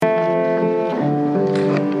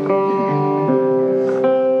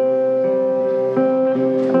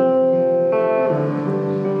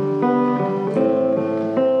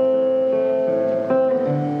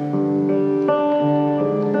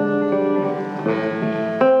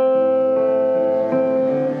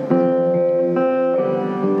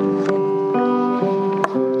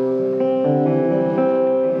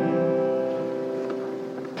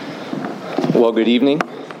evening.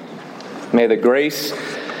 May the grace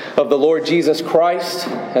of the Lord Jesus Christ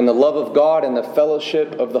and the love of God and the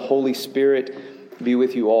fellowship of the Holy Spirit be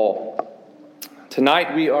with you all.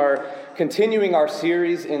 Tonight we are continuing our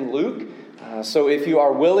series in Luke. So if you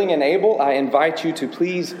are willing and able, I invite you to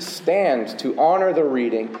please stand to honor the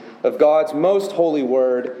reading of God's most holy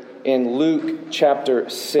word in Luke chapter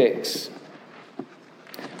 6.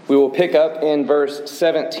 We will pick up in verse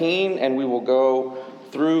 17 and we will go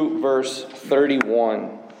through verse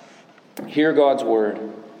 31. Hear God's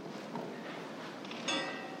word.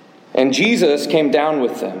 And Jesus came down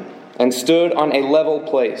with them and stood on a level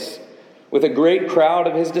place with a great crowd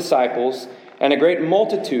of his disciples and a great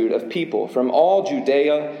multitude of people from all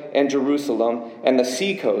Judea and Jerusalem and the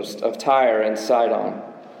seacoast of Tyre and Sidon,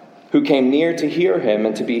 who came near to hear him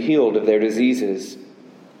and to be healed of their diseases.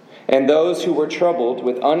 And those who were troubled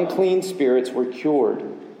with unclean spirits were cured.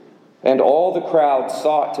 And all the crowd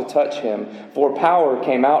sought to touch him, for power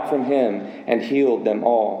came out from him and healed them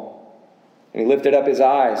all. And he lifted up his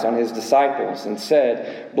eyes on his disciples and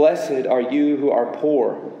said, "Blessed are you who are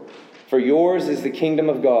poor, for yours is the kingdom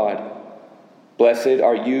of God. Blessed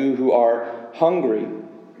are you who are hungry,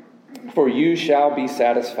 for you shall be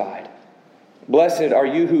satisfied. Blessed are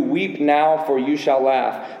you who weep now, for you shall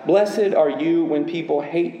laugh. Blessed are you when people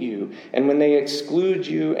hate you, and when they exclude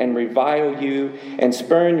you and revile you, and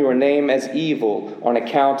spurn your name as evil on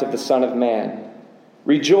account of the Son of Man.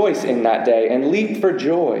 Rejoice in that day, and leap for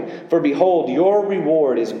joy, for behold, your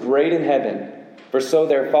reward is great in heaven, for so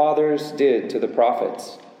their fathers did to the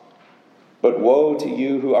prophets. But woe to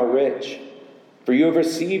you who are rich, for you have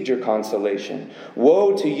received your consolation.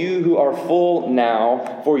 Woe to you who are full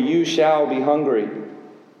now, for you shall be hungry.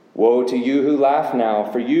 Woe to you who laugh now,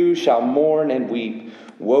 for you shall mourn and weep.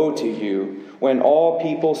 Woe to you when all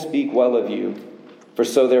people speak well of you, for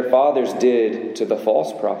so their fathers did to the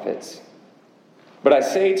false prophets. But I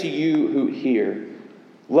say to you who hear,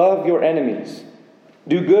 love your enemies.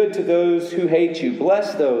 Do good to those who hate you.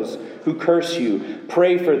 Bless those who curse you.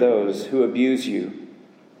 Pray for those who abuse you.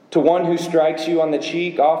 To one who strikes you on the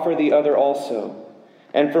cheek, offer the other also.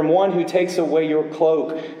 And from one who takes away your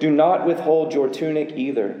cloak, do not withhold your tunic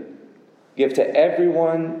either. Give to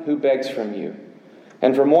everyone who begs from you.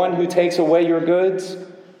 And from one who takes away your goods,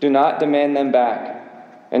 do not demand them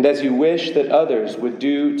back. And as you wish that others would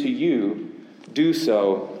do to you, do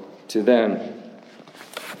so to them."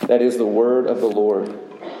 That is the word of the Lord.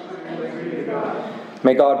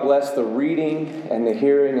 May God bless the reading and the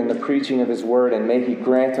hearing and the preaching of his word, and may he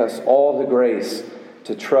grant us all the grace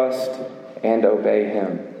to trust and obey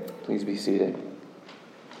him. Please be seated.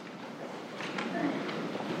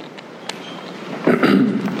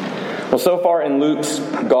 Well, so far in Luke's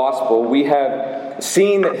gospel, we have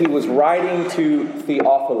seen that he was writing to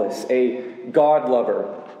Theophilus, a God lover.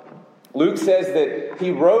 Luke says that he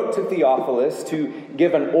wrote to Theophilus to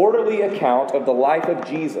give an orderly account of the life of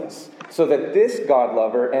Jesus, so that this God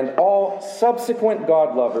lover and all subsequent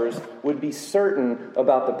God lovers would be certain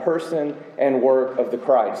about the person and work of the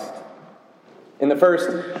Christ. In the first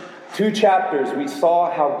 2 chapters, we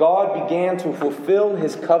saw how God began to fulfill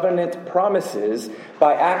his covenant promises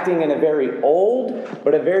by acting in a very old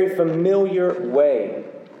but a very familiar way.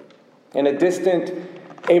 In a distant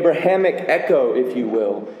Abrahamic echo, if you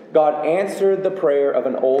will, God answered the prayer of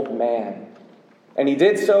an old man. And he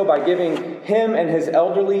did so by giving him and his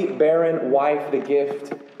elderly barren wife the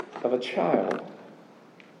gift of a child.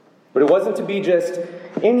 But it wasn't to be just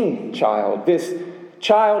any child. This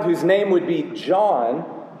child, whose name would be John,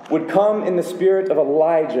 would come in the spirit of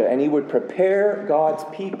Elijah, and he would prepare God's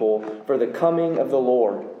people for the coming of the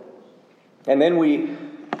Lord. And then we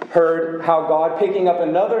heard how God, picking up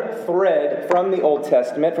another thread from the Old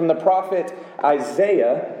Testament, from the prophet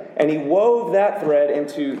Isaiah, and he wove that thread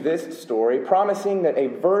into this story, promising that a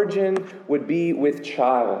virgin would be with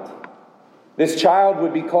child. This child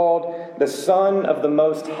would be called the Son of the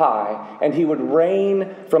Most High, and he would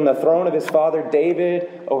reign from the throne of his father David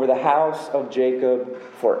over the house of Jacob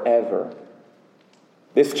forever.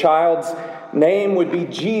 This child's name would be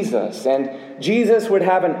Jesus, and Jesus would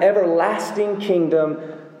have an everlasting kingdom,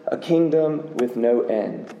 a kingdom with no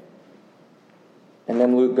end. And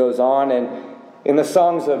then Luke goes on, and in the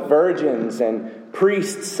songs of virgins and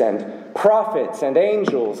priests and prophets and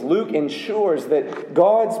angels, Luke ensures that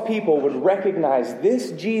God's people would recognize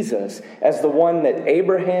this Jesus as the one that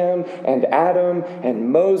Abraham and Adam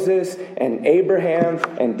and Moses and Abraham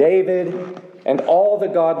and David and all the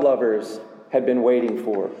God lovers had been waiting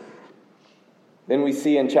for. Then we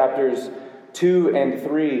see in chapters 2 and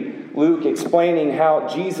 3, Luke explaining how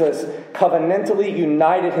Jesus covenantally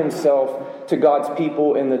united himself to God's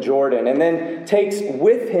people in the Jordan, and then takes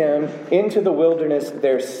with him into the wilderness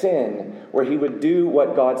their sin, where he would do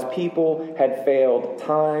what God's people had failed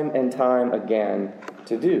time and time again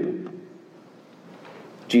to do.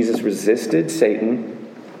 Jesus resisted Satan,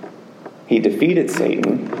 he defeated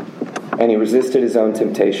Satan, and he resisted his own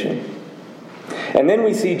temptation. And then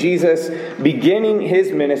we see Jesus beginning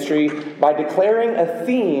his ministry by declaring a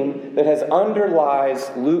theme that has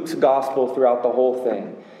underlies Luke's gospel throughout the whole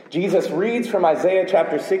thing. Jesus reads from Isaiah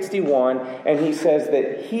chapter 61, and he says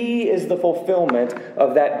that he is the fulfillment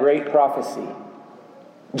of that great prophecy.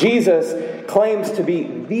 Jesus claims to be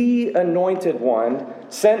the anointed one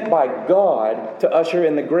sent by God to usher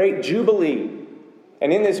in the great Jubilee.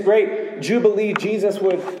 And in this great Jubilee, Jesus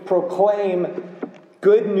would proclaim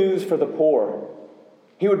good news for the poor.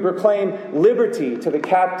 He would proclaim liberty to the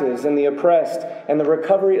captives and the oppressed, and the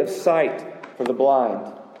recovery of sight for the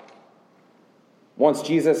blind. Once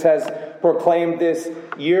Jesus has proclaimed this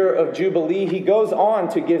year of Jubilee, he goes on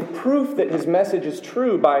to give proof that his message is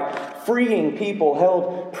true by freeing people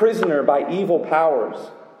held prisoner by evil powers.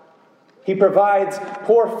 He provides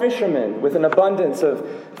poor fishermen with an abundance of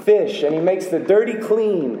fish, and he makes the dirty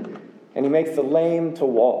clean, and he makes the lame to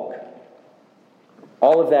walk.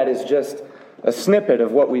 All of that is just a snippet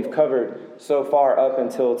of what we've covered so far up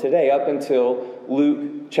until today, up until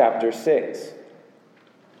Luke chapter 6.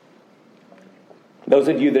 Those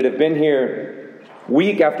of you that have been here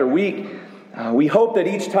week after week, we hope that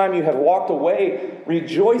each time you have walked away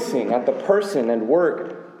rejoicing at the person and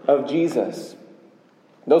work of Jesus.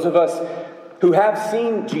 Those of us who have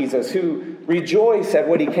seen Jesus, who rejoice at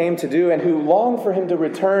what he came to do, and who long for him to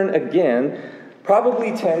return again,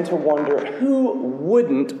 probably tend to wonder who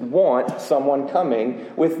wouldn't want someone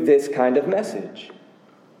coming with this kind of message?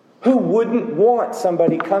 Who wouldn't want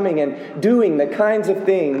somebody coming and doing the kinds of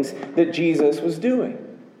things that Jesus was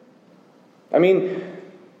doing? I mean,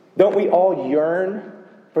 don't we all yearn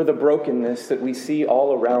for the brokenness that we see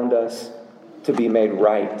all around us to be made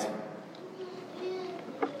right?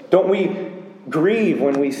 Don't we grieve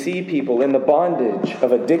when we see people in the bondage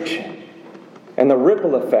of addiction and the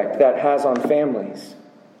ripple effect that has on families?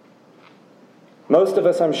 Most of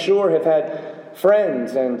us, I'm sure, have had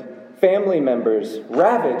friends and family members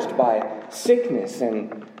ravaged by sickness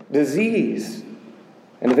and disease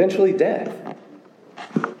and eventually death.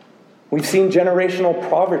 We've seen generational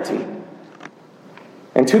poverty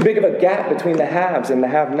and too big of a gap between the haves and the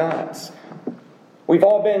have-nots. We've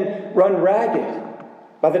all been run ragged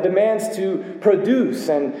by the demands to produce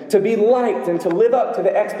and to be liked and to live up to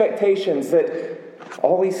the expectations that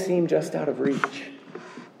always seem just out of reach.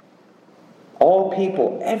 All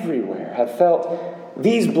people everywhere have felt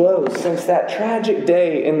these blows since that tragic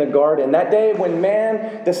day in the garden, that day when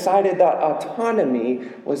man decided that autonomy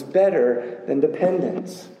was better than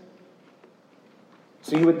dependence.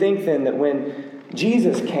 So you would think then that when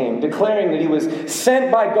Jesus came, declaring that he was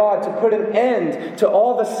sent by God to put an end to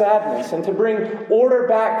all the sadness and to bring order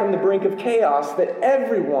back from the brink of chaos, that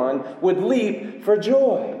everyone would leap for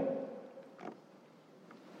joy.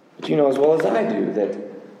 But you know as well as I do that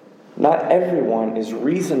not everyone is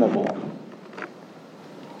reasonable.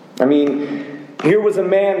 I mean, here was a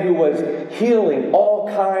man who was healing all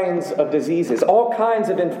kinds of diseases, all kinds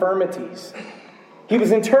of infirmities. He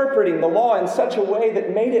was interpreting the law in such a way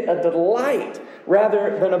that made it a delight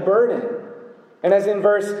rather than a burden. And as in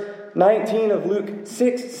verse 19 of Luke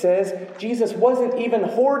 6 says, Jesus wasn't even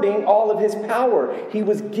hoarding all of his power. He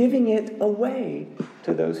was giving it away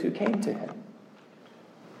to those who came to him.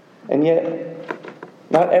 And yet,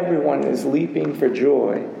 not everyone is leaping for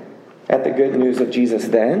joy at the good news of Jesus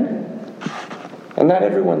then, and not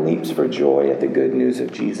everyone leaps for joy at the good news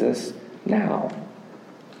of Jesus now.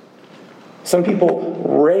 Some people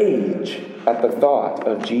rage at the thought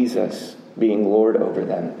of Jesus being Lord over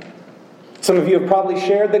them. Some of you have probably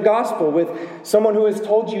shared the gospel with someone who has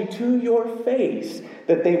told you to your face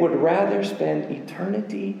that they would rather spend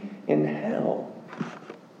eternity in hell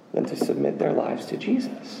than to submit their lives to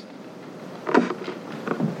Jesus.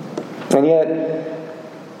 And yet,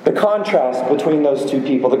 the contrast between those two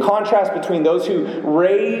people, the contrast between those who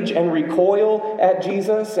rage and recoil at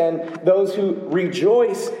Jesus and those who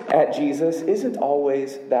rejoice at Jesus isn't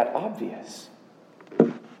always that obvious.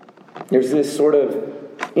 There's this sort of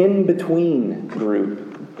in-between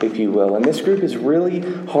group, if you will, and this group is really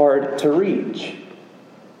hard to reach.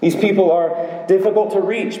 These people are difficult to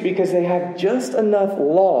reach because they have just enough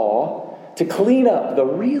law to clean up the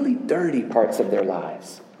really dirty parts of their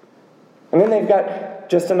lives. And then they've got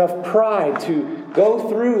just enough pride to go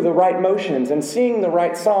through the right motions and sing the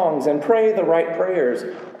right songs and pray the right prayers,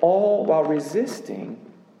 all while resisting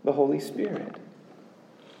the Holy Spirit.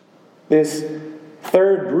 This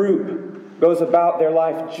third group goes about their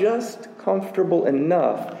life just comfortable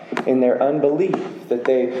enough in their unbelief that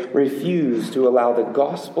they refuse to allow the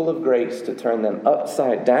gospel of grace to turn them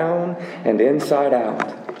upside down and inside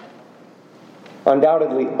out.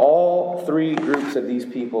 Undoubtedly, all three groups of these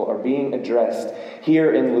people are being addressed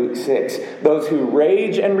here in Luke 6. Those who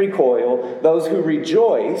rage and recoil, those who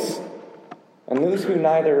rejoice, and those who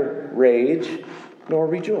neither rage nor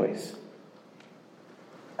rejoice.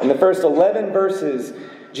 In the first 11 verses,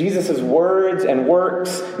 Jesus' words and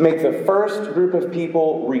works make the first group of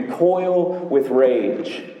people recoil with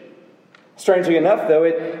rage. Strangely enough, though,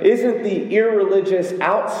 it isn't the irreligious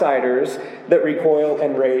outsiders that recoil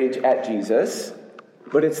and rage at Jesus,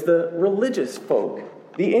 but it's the religious folk,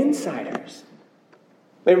 the insiders.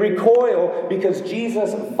 They recoil because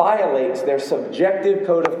Jesus violates their subjective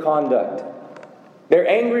code of conduct. They're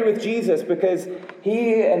angry with Jesus because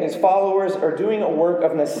he and his followers are doing a work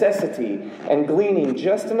of necessity and gleaning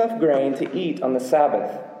just enough grain to eat on the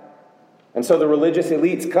Sabbath. And so the religious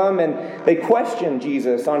elites come and they question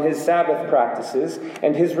Jesus on his Sabbath practices,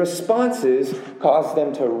 and his responses cause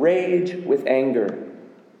them to rage with anger.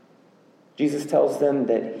 Jesus tells them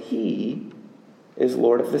that he is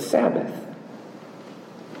Lord of the Sabbath.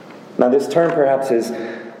 Now, this term perhaps is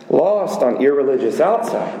lost on irreligious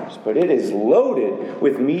outsiders, but it is loaded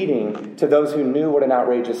with meaning to those who knew what an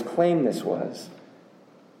outrageous claim this was.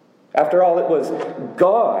 After all, it was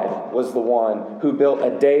God was the one who built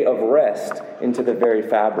a day of rest into the very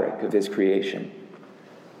fabric of his creation.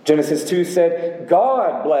 Genesis 2 said,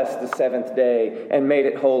 God blessed the seventh day and made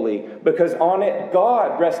it holy, because on it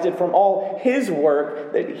God rested from all his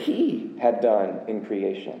work that he had done in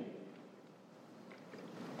creation.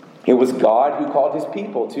 It was God who called his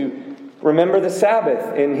people to remember the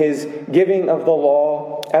Sabbath in his giving of the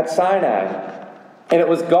law at Sinai. And it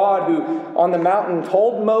was God who, on the mountain,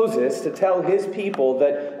 told Moses to tell his people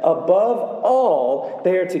that above all,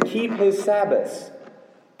 they are to keep his Sabbaths.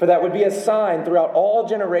 For that would be a sign throughout all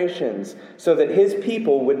generations, so that his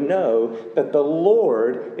people would know that the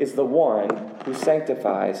Lord is the one who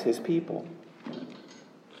sanctifies his people.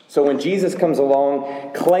 So when Jesus comes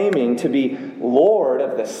along claiming to be Lord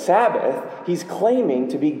of the Sabbath, he's claiming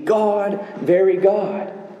to be God, very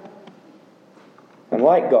God. And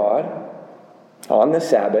like God, on the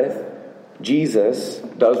Sabbath, Jesus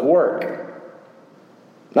does work.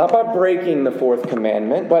 Not by breaking the fourth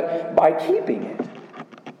commandment, but by keeping it.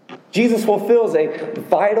 Jesus fulfills a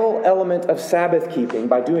vital element of Sabbath keeping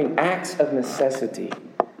by doing acts of necessity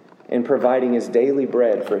in providing his daily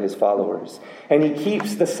bread for his followers. And he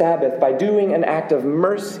keeps the Sabbath by doing an act of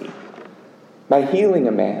mercy, by healing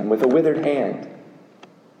a man with a withered hand.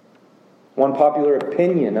 One popular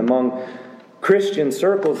opinion among Christian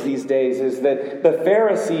circles these days is that the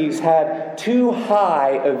Pharisees had too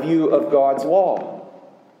high a view of God's law.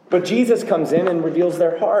 But Jesus comes in and reveals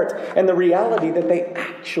their heart and the reality that they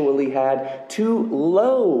actually had too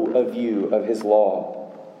low a view of his law.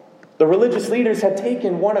 The religious leaders had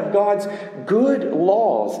taken one of God's good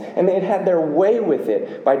laws and they had had their way with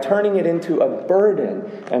it by turning it into a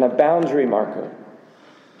burden and a boundary marker.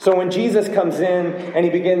 So when Jesus comes in and he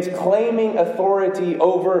begins claiming authority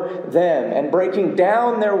over them and breaking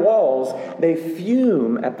down their walls, they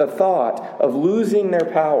fume at the thought of losing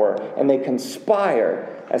their power, and they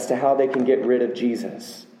conspire as to how they can get rid of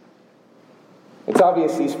Jesus. It's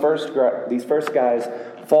obvious these first guys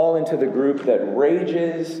fall into the group that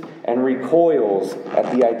rages and recoils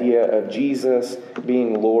at the idea of Jesus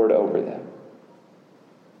being Lord over them.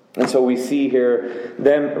 And so we see here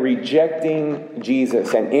them rejecting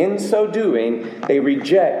Jesus. And in so doing, they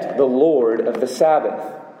reject the Lord of the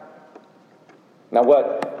Sabbath. Now,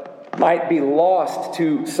 what might be lost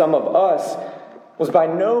to some of us was by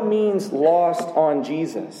no means lost on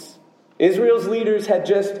Jesus. Israel's leaders had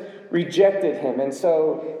just rejected him. And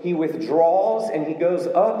so he withdraws and he goes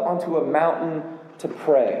up onto a mountain to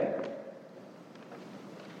pray.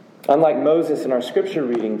 Unlike Moses in our scripture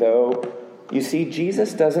reading, though, you see,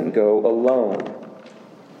 Jesus doesn't go alone.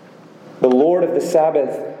 The Lord of the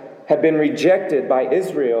Sabbath had been rejected by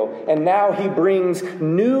Israel, and now he brings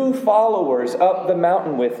new followers up the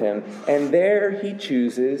mountain with him, and there he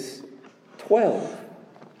chooses 12,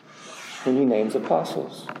 whom he names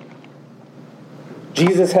apostles.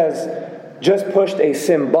 Jesus has just pushed a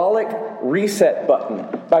symbolic reset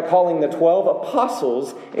button by calling the 12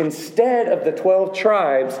 apostles instead of the 12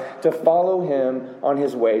 tribes to follow him on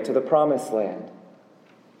his way to the promised land.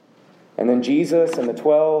 And then Jesus and the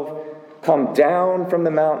 12 come down from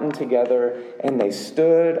the mountain together, and they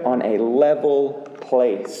stood on a level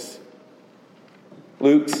place.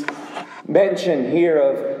 Luke's mention here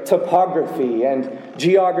of topography and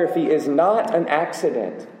geography is not an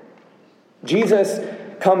accident. Jesus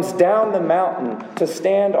comes down the mountain to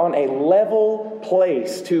stand on a level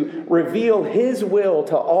place to reveal his will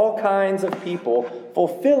to all kinds of people,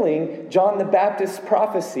 fulfilling John the Baptist's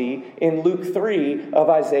prophecy in Luke 3 of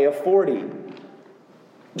Isaiah 40.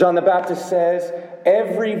 John the Baptist says,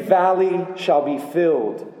 "Every valley shall be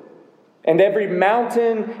filled, and every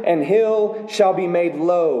mountain and hill shall be made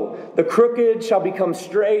low. The crooked shall become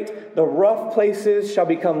straight, the rough places shall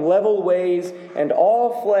become level ways, and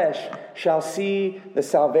all flesh shall see the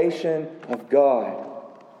salvation of God."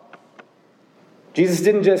 Jesus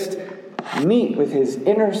didn't just meet with his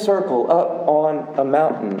inner circle up on a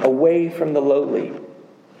mountain, away from the lowly.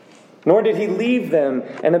 Nor did he leave them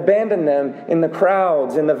and abandon them in the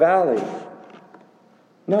crowds in the valley.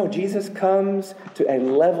 No, Jesus comes to a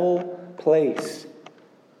level place.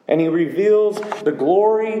 And he reveals the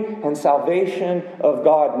glory and salvation of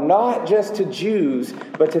God, not just to Jews,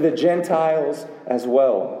 but to the Gentiles as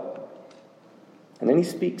well. And then he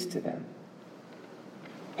speaks to them.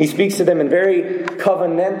 He speaks to them in very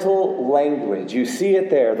covenantal language. You see it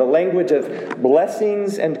there, the language of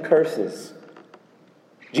blessings and curses.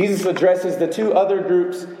 Jesus addresses the two other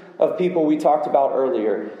groups of people we talked about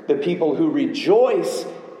earlier, the people who rejoice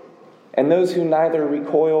and those who neither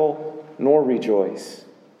recoil nor rejoice.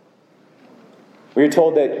 We are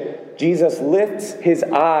told that Jesus lifts his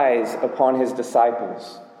eyes upon his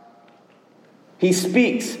disciples. He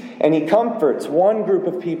speaks and he comforts one group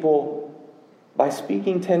of people by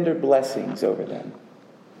speaking tender blessings over them.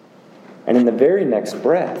 And in the very next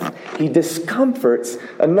breath, he discomforts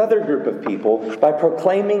another group of people by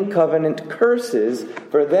proclaiming covenant curses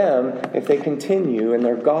for them if they continue in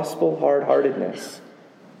their gospel hard-heartedness.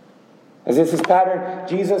 As is his pattern,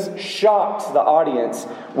 Jesus shocks the audience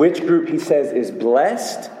which group he says is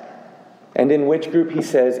blessed and in which group he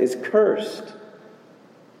says is cursed.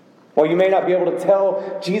 While you may not be able to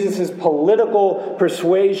tell Jesus' political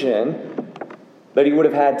persuasion that he would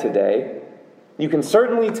have had today, you can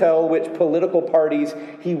certainly tell which political parties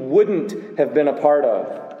he wouldn't have been a part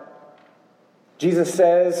of. Jesus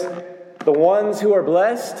says, the ones who are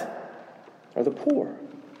blessed are the poor.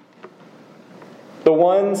 The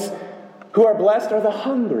ones who are blessed are the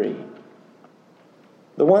hungry.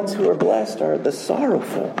 The ones who are blessed are the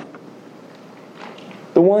sorrowful.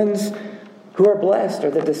 The ones who are blessed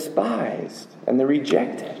are the despised and the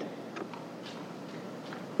rejected.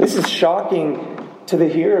 This is shocking to the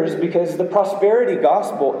hearers because the prosperity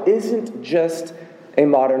gospel isn't just a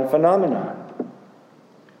modern phenomenon.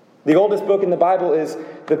 The oldest book in the Bible is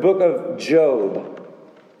the book of Job.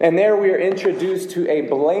 And there we are introduced to a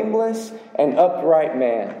blameless and upright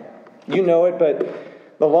man. You know it, but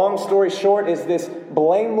the long story short is this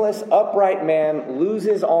blameless, upright man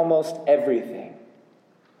loses almost everything.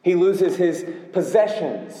 He loses his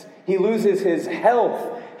possessions. He loses his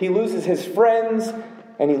health. He loses his friends.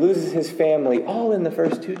 And he loses his family, all in the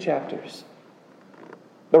first 2 chapters.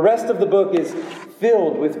 The rest of the book is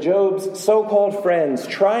filled with Job's so-called friends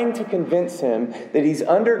trying to convince him that he's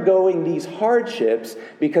undergoing these hardships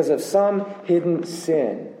because of some hidden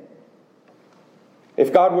sin.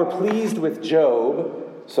 If God were pleased with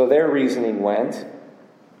Job, so their reasoning went,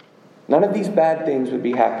 none of these bad things would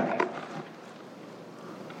be happening.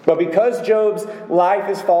 But because Job's life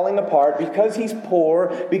is falling apart, because he's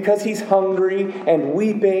poor, because he's hungry and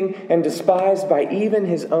weeping and despised by even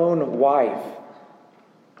his own wife,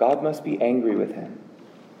 God must be angry with him.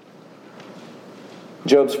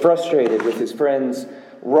 Job's frustrated with his friend's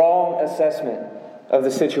wrong assessment of the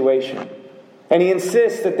situation. And he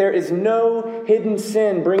insists that there is no hidden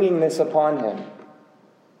sin bringing this upon him.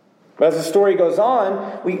 But as the story goes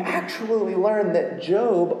on, we actually learn that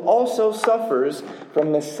Job also suffers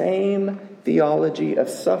from the same theology of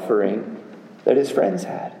suffering that his friends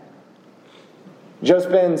had. Job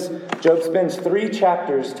spends 3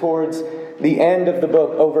 chapters towards the end of the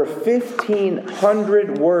book, over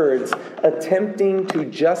 1,500 words attempting to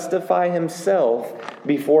justify himself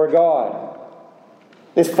before God.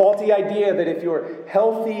 This faulty idea that if you're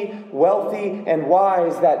healthy, wealthy, and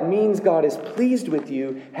wise, that means God is pleased with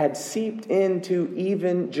you, had seeped into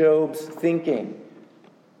even Job's thinking.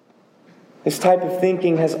 This type of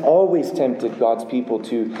thinking has always tempted God's people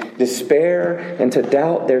to despair and to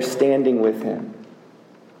doubt their standing with him.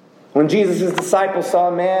 When Jesus' disciples saw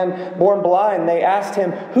a man born blind, they asked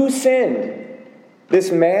him, who sinned,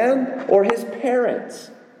 this man or his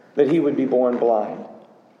parents, that he would be born blind?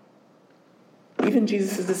 Even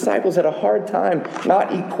Jesus' disciples had a hard time not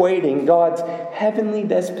equating God's heavenly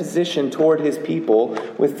disposition toward his people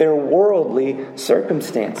with their worldly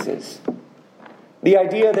circumstances. The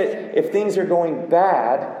idea that if things are going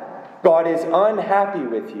bad, God is unhappy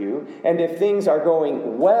with you, and if things are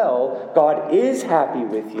going well, God is happy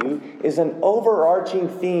with you, is an overarching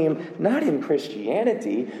theme, not in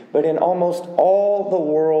Christianity, but in almost all the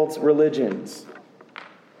world's religions.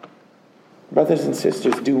 Brothers and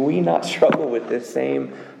sisters, do we not struggle with this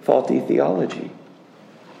same faulty theology?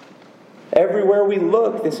 Everywhere we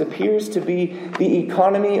look, this appears to be the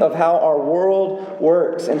economy of how our world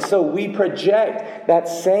works. And so we project that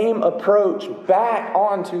same approach back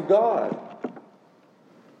onto God.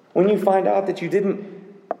 When you find out that you didn't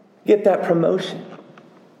get that promotion,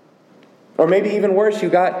 or maybe even worse, you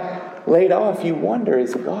got laid off, you wonder,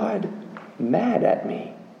 is God mad at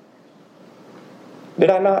me? Did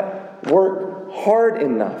I not work hard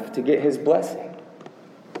enough to get his blessing?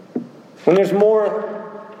 When there's more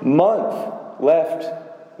month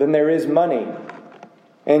left than there is money,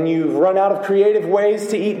 and you've run out of creative ways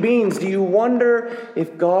to eat beans, do you wonder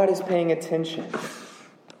if God is paying attention?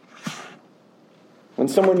 When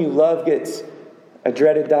someone you love gets a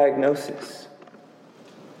dreaded diagnosis,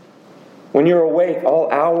 when you're awake all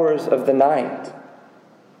hours of the night,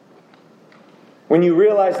 when you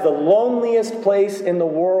realize the loneliest place in the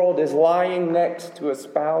world is lying next to a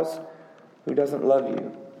spouse who doesn't love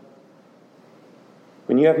you,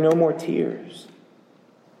 when you have no more tears,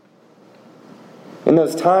 in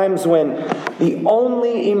those times when the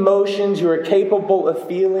only emotions you are capable of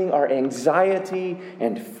feeling are anxiety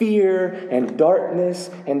and fear and darkness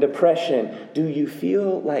and depression, do you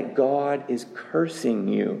feel like God is cursing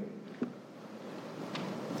you?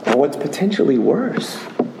 Or what's potentially worse?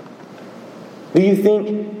 Do you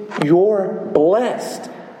think you're blessed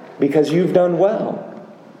because you've done well?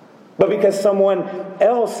 But because someone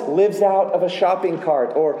else lives out of a shopping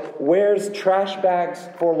cart or wears trash bags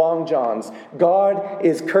for long johns, God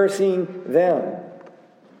is cursing them.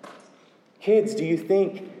 Kids, do you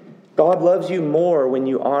think God loves you more when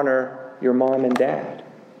you honor your mom and dad?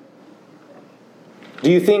 Do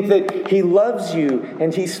you think that he loves you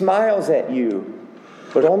and he smiles at you,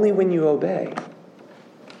 but only when you obey?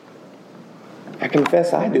 I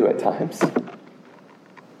confess I do at times.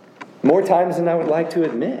 More times than I would like to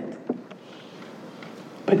admit.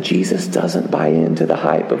 But Jesus doesn't buy into the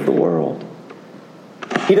hype of the world.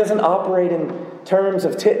 He doesn't operate in terms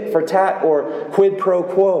of tit for tat or quid pro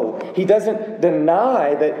quo. He doesn't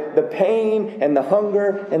deny that the pain and the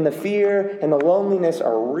hunger and the fear and the loneliness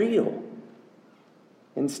are real.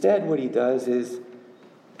 Instead, what he does is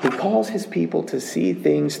he calls his people to see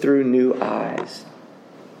things through new eyes.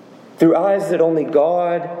 Through eyes that only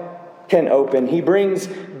God can open. He brings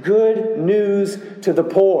good news to the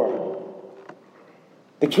poor.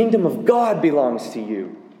 The kingdom of God belongs to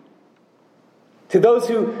you. To those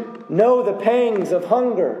who know the pangs of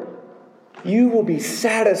hunger, you will be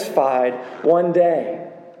satisfied one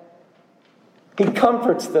day. He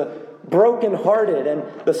comforts the brokenhearted and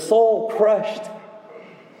the soul crushed.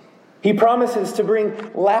 He promises to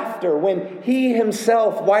bring laughter when he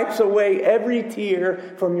himself wipes away every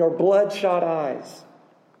tear from your bloodshot eyes.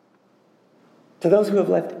 To those who have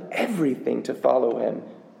left everything to follow him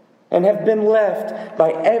and have been left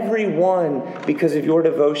by everyone because of your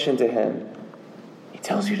devotion to him, he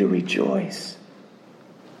tells you to rejoice.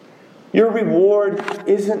 Your reward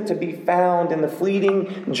isn't to be found in the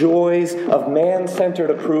fleeting joys of man-centered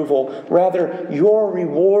approval. Rather, your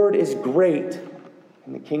reward is great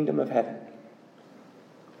in the kingdom of heaven.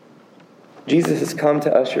 Jesus has come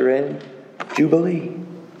to usher in Jubilee.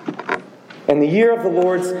 And the year of the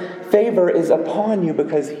Lord's favor is upon you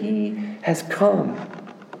because he has come.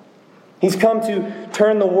 He's come to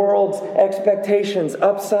turn the world's expectations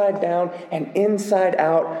upside down and inside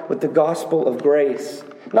out with the gospel of grace.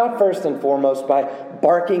 Not first and foremost by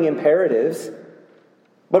barking imperatives,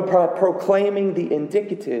 but by proclaiming the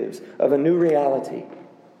indicatives of a new reality.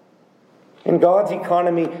 In God's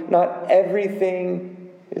economy, not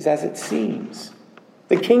everything is as it seems.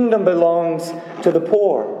 The kingdom belongs to the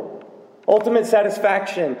poor. Ultimate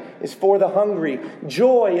satisfaction is for the hungry.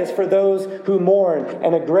 Joy is for those who mourn.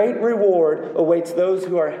 And a great reward awaits those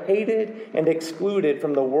who are hated and excluded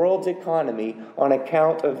from the world's economy on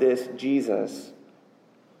account of this Jesus.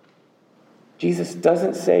 Jesus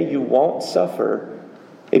doesn't say you won't suffer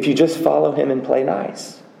if you just follow him and play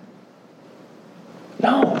nice.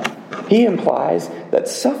 No, he implies that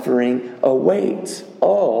suffering awaits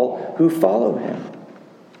all who follow him.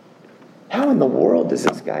 How in the world does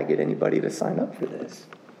this guy get anybody to sign up for this?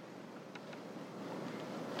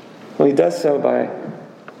 Well, he does so by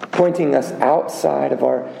pointing us outside of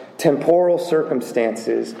our temporal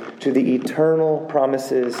circumstances to the eternal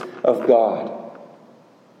promises of God.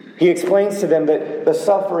 He explains to them that the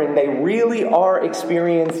suffering they really are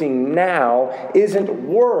experiencing now isn't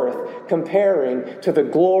worth comparing to the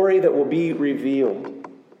glory that will be revealed.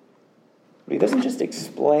 But he doesn't just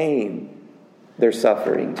explain their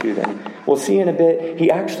suffering to them. We'll see in a bit,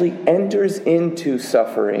 he actually enters into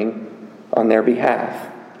suffering on their behalf.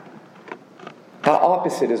 How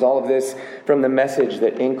opposite is all of this from the message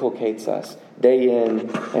that inculcates us day in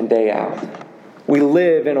and day out. We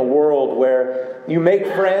live in a world where you make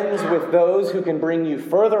friends with those who can bring you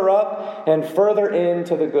further up and further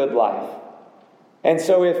into the good life. And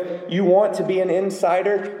so if you want to be an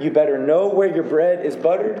insider, you better know where your bread is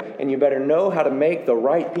buttered, and you better know how to make the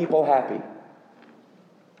right people happy.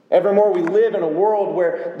 Evermore, we live in a world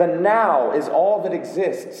where the now is all that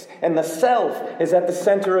exists, and the self is at the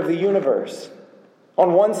center of the universe.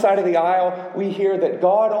 On one side of the aisle, we hear that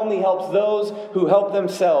God only helps those who help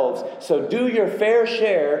themselves, so do your fair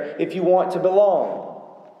share if you want to belong.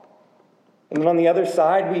 And then on the other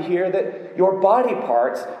side, we hear that your body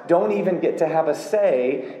parts don't even get to have a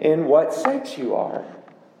say in what sex you are.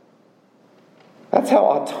 That's how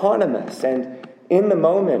autonomous and in the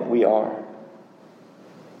moment we are.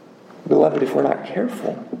 Beloved, if we're not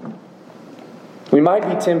careful, we might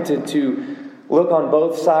be tempted to look on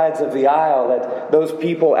both sides of the aisle at those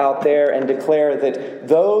people out there and declare that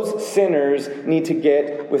those sinners need to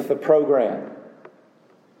get with the program.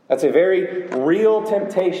 That's a very real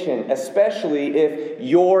temptation, especially if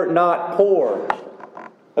you're not poor.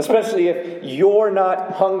 Especially if you're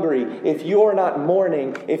not hungry, if you're not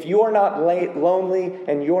mourning, if you're not lonely,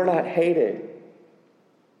 and you're not hated.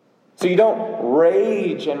 So you don't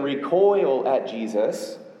rage and recoil at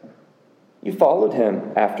Jesus. You followed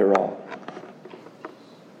him, after all.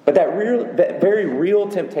 But that very real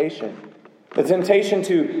temptation, the temptation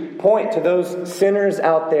to point to those sinners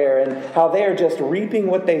out there and how they are just reaping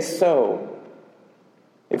what they sow,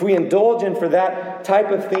 if we indulge in for that type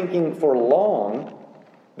of thinking for long,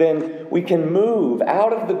 then we can move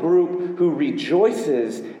out of the group who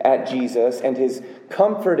rejoices at Jesus and is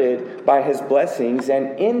comforted by his blessings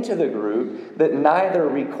and into the group that neither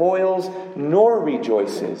recoils nor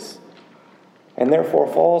rejoices and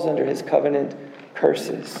therefore falls under his covenant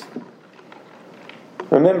curses.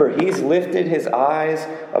 Remember, he's lifted his eyes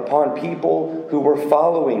upon people who were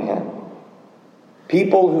following him.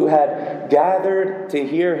 People who had gathered to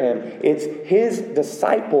hear him. It's his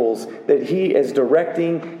disciples that he is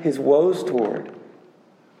directing his woes toward.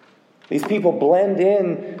 These people blend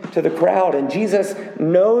in to the crowd, and Jesus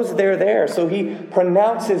knows they're there, so he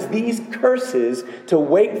pronounces these curses to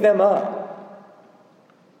wake them up.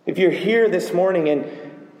 If you're here this morning and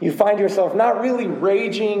you find yourself not really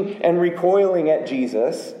raging and recoiling at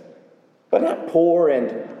Jesus, but not poor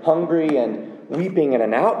and hungry and weeping and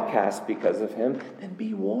an outcast because of him, then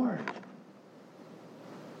be warned.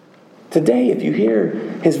 Today, if you hear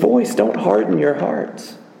his voice, don't harden your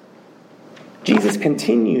hearts. Jesus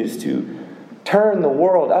continues to turn the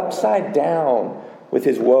world upside down with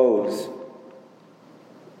his woes.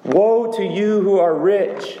 Woe to you who are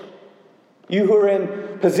rich, you who are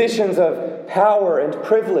in positions of power and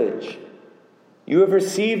privilege. You have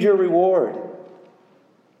received your reward.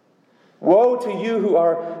 Woe to you who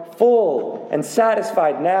are full and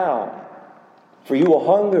satisfied now, for you will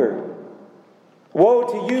hunger. Woe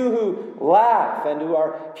to you who laugh and who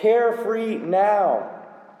are carefree now,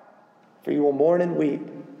 for you will mourn and weep.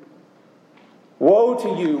 Woe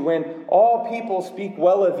to you when all people speak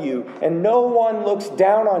well of you and no one looks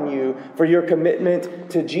down on you for your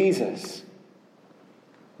commitment to Jesus.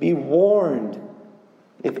 Be warned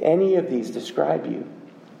if any of these describe you.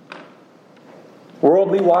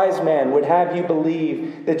 Worldly wise man would have you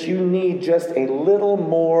believe that you need just a little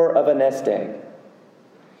more of a nest egg.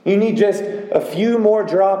 You need just a few more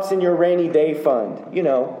drops in your rainy day fund,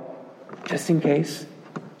 just in case.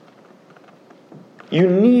 You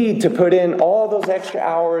need to put in all those extra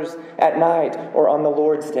hours at night or on the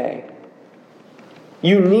Lord's day.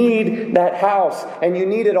 You need that house, and you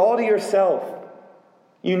need it all to yourself.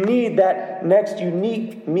 You need that next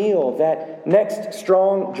unique meal, that next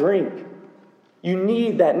strong drink. You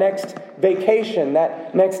need that next vacation,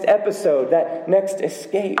 that next episode, that next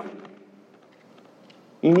escape.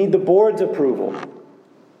 You need the board's approval.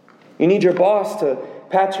 You need your boss to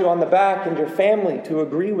pat you on the back and your family to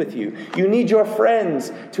agree with you. You need your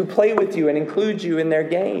friends to play with you and include you in their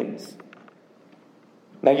games.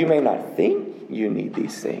 Now, you may not think you need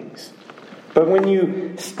these things, but when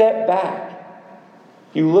you step back,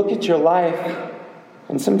 you look at your life,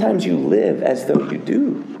 and sometimes you live as though you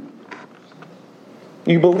do.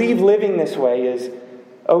 You believe living this way is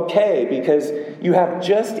okay because you have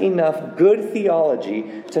just enough good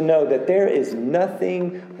theology to know that there is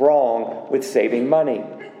nothing wrong with saving money.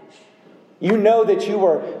 You know that you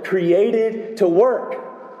were created to work,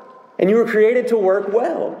 and you were created to work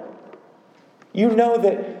well. You know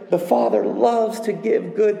that the Father loves to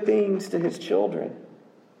give good things to His children,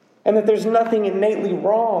 and that there's nothing innately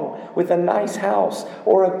wrong with a nice house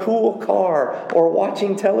or a cool car or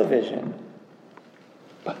watching television.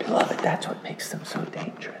 But beloved, that's what makes them so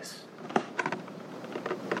dangerous.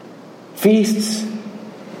 Feasts,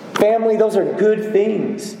 family, those are good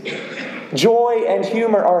things. Joy and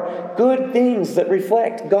humor are good things that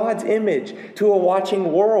reflect God's image to a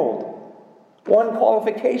watching world. One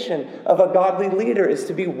qualification of a godly leader is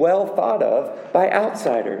to be well thought of by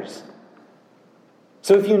outsiders.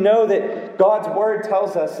 So if you know that God's Word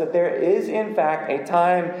tells us that there is in fact a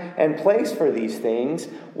time and place for these things,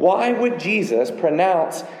 why would Jesus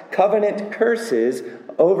pronounce covenant curses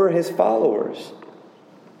over His followers?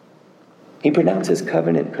 He pronounces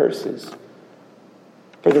covenant curses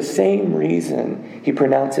for the same reason He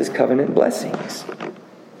pronounces covenant blessings.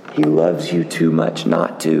 He loves you too much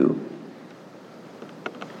not to.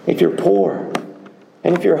 If you're poor,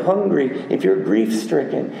 and if you're hungry, if you're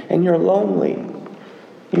grief-stricken, and you're lonely,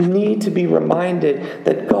 you need to be reminded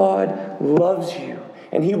that God loves you,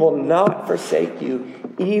 and He will not forsake you,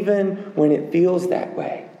 even when it feels that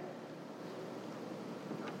way.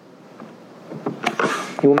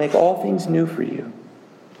 He will make all things new for you.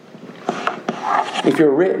 If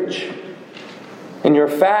you're rich, and you're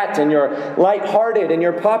fat, and you're lighthearted, and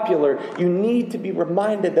you're popular, you need to be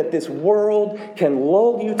reminded that this world can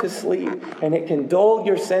lull you to sleep, and it can dull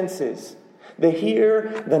your senses. The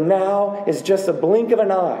here, the now is just a blink of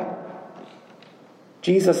an eye.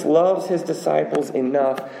 Jesus loves His disciples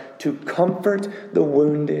enough to comfort the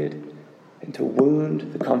wounded and to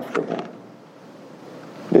wound the comfortable.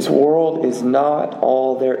 This world is not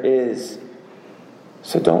all there is,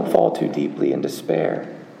 so don't fall too deeply in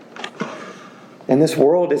despair. And this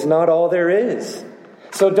world is not all there is,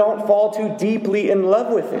 so don't fall too deeply in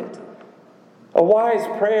love with it. A wise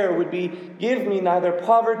prayer would be, give me neither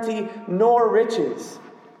poverty nor riches.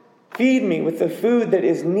 Feed me with the food that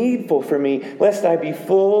is needful for me, lest I be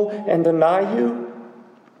full and deny you,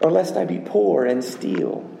 or lest I be poor and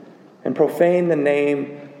steal and profane the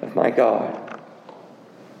name of my God.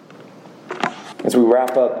 As we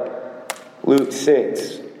wrap up Luke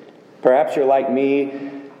 6, perhaps you're like me,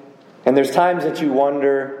 and there's times that you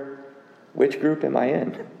wonder, which group am I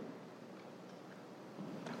in?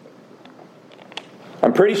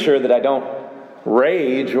 I'm pretty sure that I don't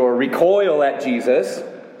rage or recoil at Jesus.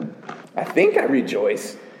 I think I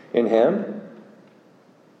rejoice in Him.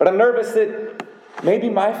 But I'm nervous that maybe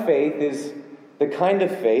my faith is the kind of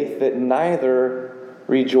faith that neither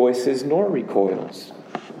rejoices nor recoils.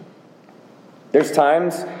 There's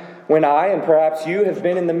times when I, and perhaps you, have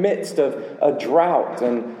been in the midst of a drought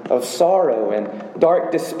and of sorrow and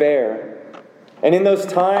dark despair. And in those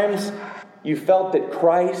times, you felt that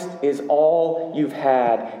Christ is all you've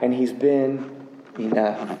had, and He's been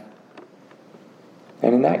enough.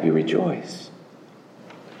 And in that you rejoice.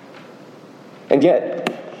 And yet,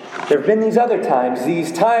 there have been these other times,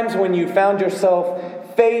 these times when you found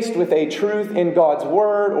yourself faced with a truth in God's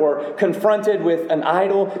Word, or confronted with an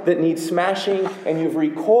idol that needs smashing, and you've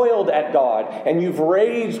recoiled at God, and you've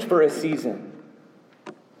raged for a season.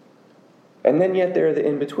 And then yet there are the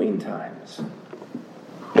in-between times.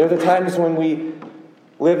 There are the times when we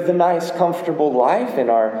live the nice, comfortable life in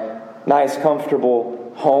our nice,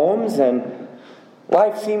 comfortable homes, and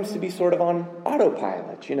life seems to be sort of on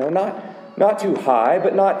autopilot, not too high,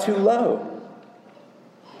 but not too low.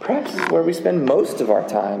 Perhaps this is where we spend most of our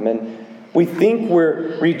time, and we think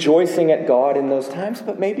we're rejoicing at God in those times,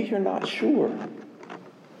 but maybe you're not sure.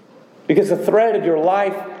 Because the thread of your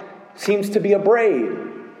life seems to be a braid,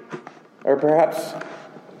 or perhaps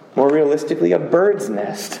more realistically, a bird's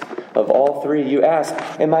nest of all three. You ask,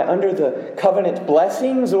 am I under the covenant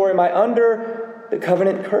blessings or am I under the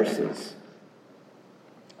covenant curses?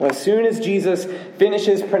 Well, as soon as Jesus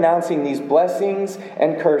finishes pronouncing these blessings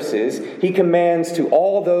and curses, He commands to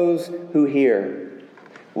all those who hear,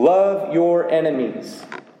 love your enemies,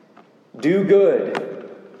 do good,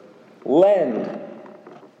 lend,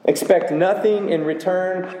 expect nothing in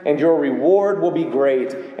return, and your reward will be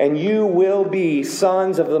great, and you will be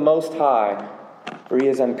sons of the Most High, for He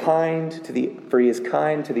is kind to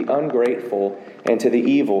the ungrateful and to the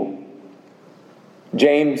evil.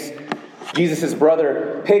 James, Jesus'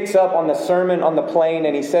 brother, picks up on the Sermon on the Plain,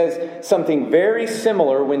 and he says something very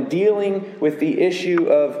similar when dealing with the issue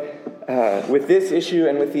of with this issue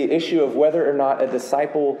and with the issue of whether or not a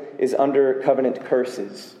disciple is under covenant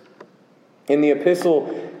curses. In the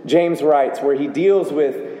epistle, James writes, where he deals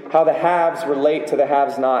with how the haves relate to the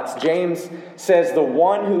have-nots. James says, the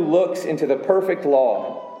one who looks into the perfect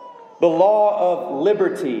law, the law of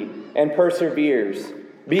liberty and perseveres,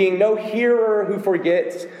 being no hearer who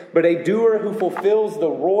forgets, but a doer who fulfills the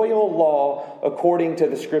royal law according to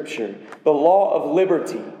the Scripture, the law of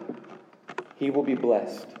liberty, he will be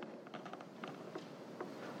blessed.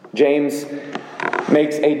 James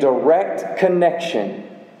makes a direct connection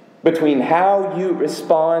between how you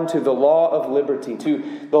respond to the law of liberty,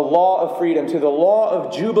 to the law of freedom, to the law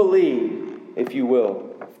of Jubilee, if you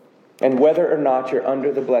will, and whether or not you're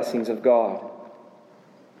under the blessings of God.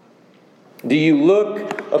 Do you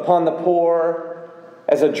look upon the poor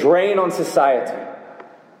as a drain on society,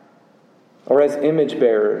 or as image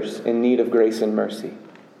bearers in need of grace and mercy?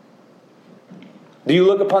 Do you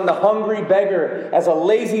look upon the hungry beggar as a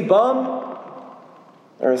lazy bum,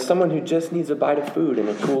 or as someone who just needs a bite of food and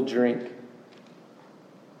a cool drink?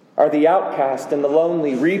 Are the outcast and the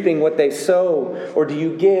lonely reaping what they sow, or do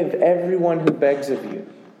you give everyone who begs of you?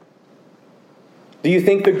 Do you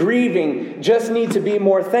think the grieving just need to be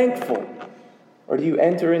more thankful, or do you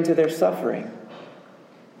enter into their suffering?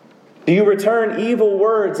 Do you return evil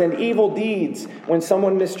words and evil deeds when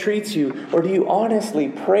someone mistreats you, or do you honestly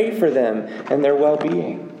pray for them and their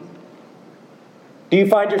well-being? Do you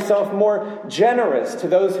find yourself more generous to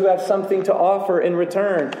those who have something to offer in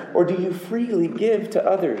return, or do you freely give to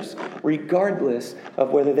others, regardless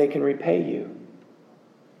of whether they can repay you?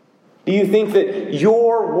 Do you think that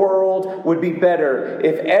your world would be better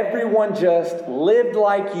if everyone just lived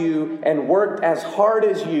like you and worked as hard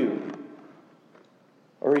as you?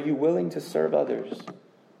 Or are you willing to serve others,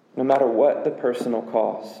 no matter what the personal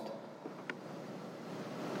cost?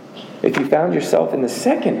 If you found yourself in the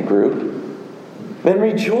second group, then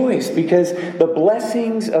rejoice, because the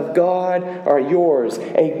blessings of God are yours.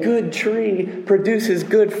 A good tree produces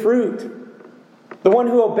good fruit. The one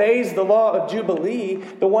who obeys the law of Jubilee,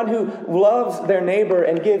 the one who loves their neighbor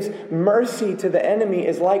and gives mercy to the enemy,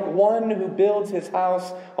 is like one who builds his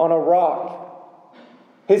house on a rock.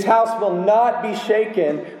 His house will not be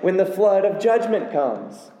shaken when the flood of judgment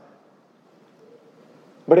comes.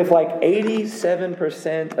 But if, like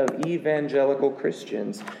 87% of evangelical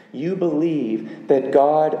Christians, you believe that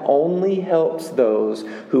God only helps those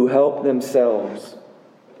who help themselves,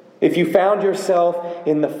 if you found yourself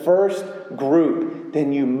in the first group,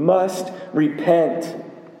 then you must repent,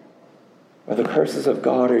 or the curses of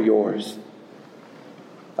God are yours.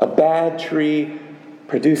 A bad tree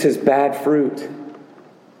produces bad fruit.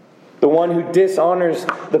 The one who dishonors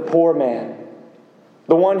the poor man,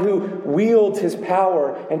 the one who wields his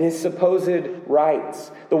power and his supposed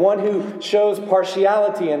rights, the one who shows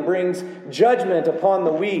partiality and brings judgment upon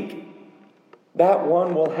the weak, that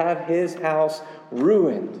one will have his house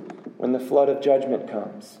ruined when the flood of judgment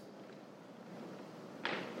comes.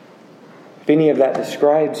 If any of that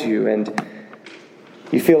describes you and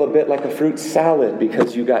you feel a bit like a fruit salad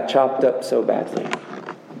because you got chopped up so badly,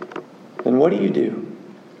 then what do?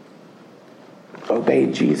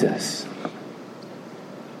 Obey Jesus.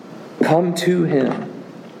 Come to Him.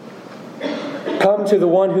 Come to the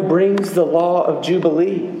one who brings the law of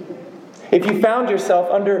Jubilee. If you found yourself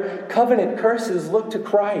under covenant curses, look to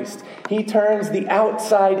Christ. He turns the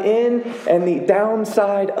outside in and the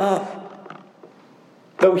downside up.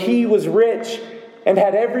 Though He was rich and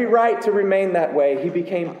had every right to remain that way, He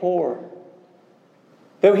became poor.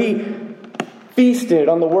 Though He feasted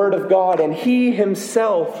on the Word of God and He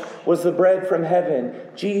Himself was the bread from heaven,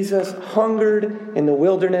 Jesus hungered in the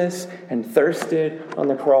wilderness and thirsted on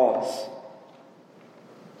the cross.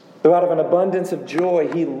 Though out of an abundance of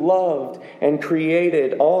joy He loved and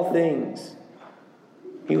created all things,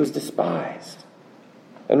 He was despised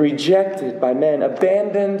and rejected by men,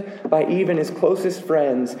 abandoned by even His closest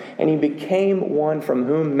friends, and He became one from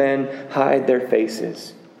whom men hide their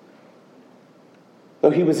faces.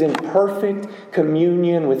 Though He was in perfect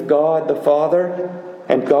communion with God the Father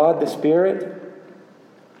and God the Spirit,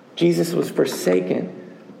 Jesus was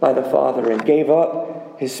forsaken by the Father and gave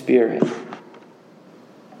up His Spirit.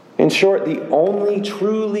 In short, the only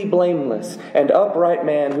truly blameless and upright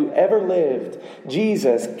man who ever lived,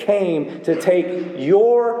 Jesus, came to take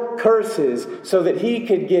your curses so that He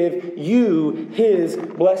could give you His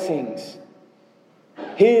blessings.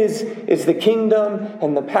 His is the kingdom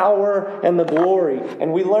and the power and the glory.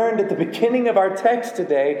 And we learned at the beginning of our text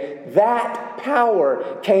today that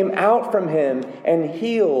power came out from Him and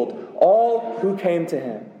healed all who came to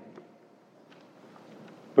Him.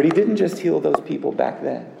 But He didn't just heal those people back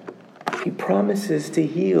then. He promises to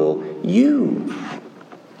heal you.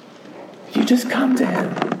 You just come to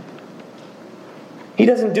Him. He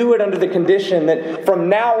doesn't do it under the condition that from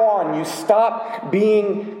now on you start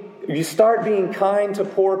being kind to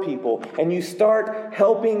poor people and you start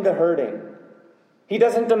helping the hurting. He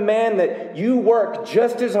doesn't demand that you work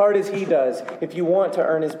just as hard as He does if you want to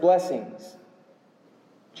earn His blessings.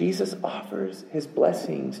 Jesus offers His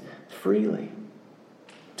blessings freely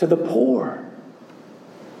to the poor,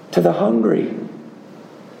 to the hungry,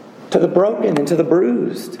 to the broken, and to the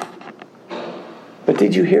bruised. But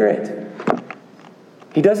did you hear it?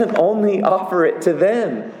 He doesn't only offer it to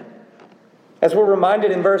them. As we're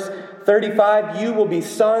reminded in verse 35, you will be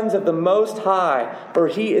sons of the Most High, for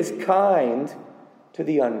He is kind to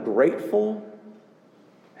the ungrateful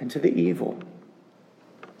and to the evil.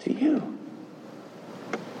 To you.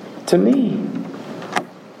 To me.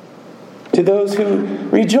 To those who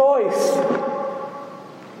rejoice.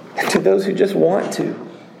 And to those who just want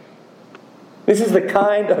to. This is the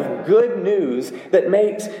kind of good news that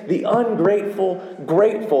makes the ungrateful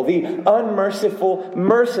grateful, the unmerciful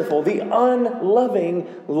merciful, the unloving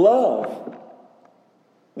love.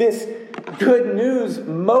 This good news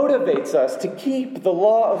motivates us to keep the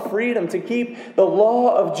law of freedom, to keep the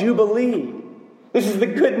law of Jubilee. This is the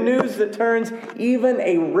good news that turns even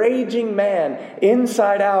a raging man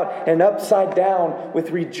inside out and upside down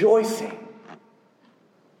with rejoicing.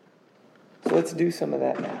 So let's do some of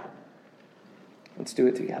that now. Let's do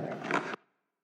it together.